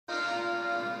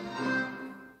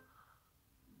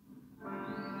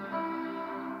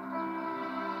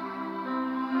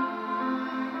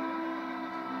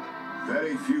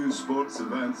Very few sports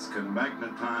events can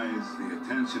magnetize the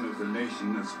attention of the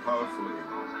nation as powerfully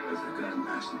as the Grand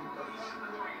National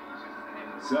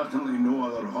does. Certainly no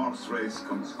other horse race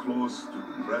comes close to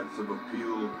the breadth of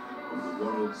appeal of the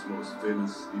world's most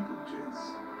famous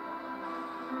steeplechase.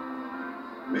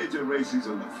 Major races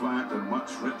on the flat are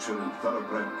much richer in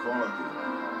thoroughbred quality,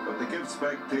 but they give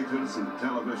spectators and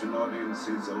television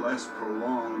audiences a less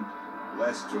prolonged,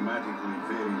 less dramatically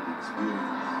varied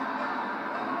experience.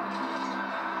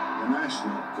 The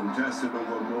National, contested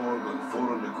over more than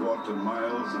 4¼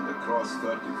 miles and across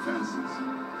 30 fences,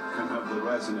 can have the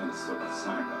resonance of a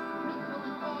saga.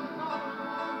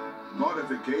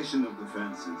 Modification of the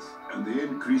fences and the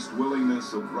increased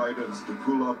willingness of riders to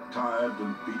pull up tired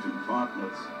and beaten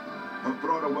partners have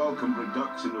brought a welcome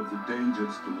reduction of the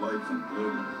dangers to life and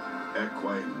limb,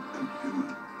 equine and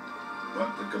human.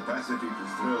 But the capacity to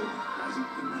thrill hasn't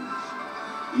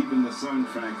diminished. Even the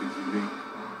soundtrack is unique,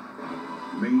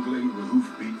 mingling the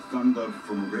hoofbeat thunder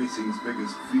from racing's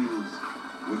biggest fields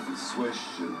with the swish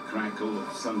and crackle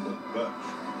of sunlit birch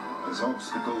as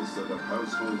obstacles that are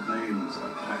household names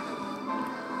are tackled.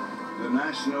 The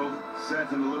National,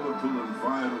 set in a Liverpool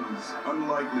environs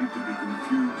unlikely to be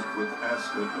confused with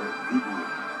Ascot or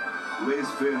Goodwood, lays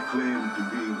fair claim to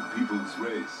being the people's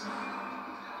race,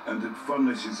 and it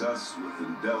furnishes us with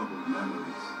indelible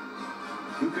memories.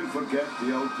 Who can forget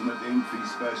the ultimate entry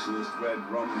specialist Red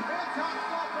Rum,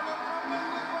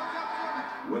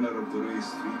 winner of the race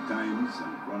 3 times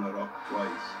and runner-up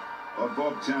twice, or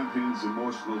Bob Champion's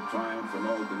emotional triumph in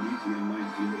All the Meeting in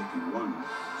 1981,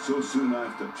 so soon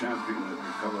after Champion had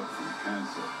recovered from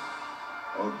cancer,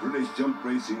 or British jump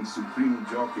racing supreme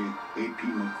jockey A.P.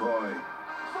 McCoy,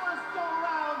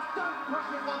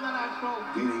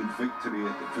 gaining victory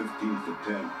at the 15th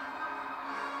attempt.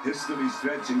 History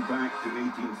stretching back to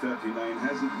 1839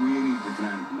 hasn't wearied the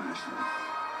Grand National,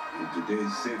 and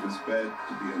today's safest bet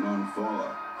to be a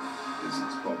non-faller is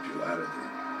its popularity.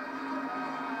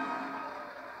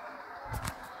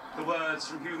 The words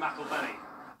from Hugh McIlvanney.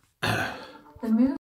 The move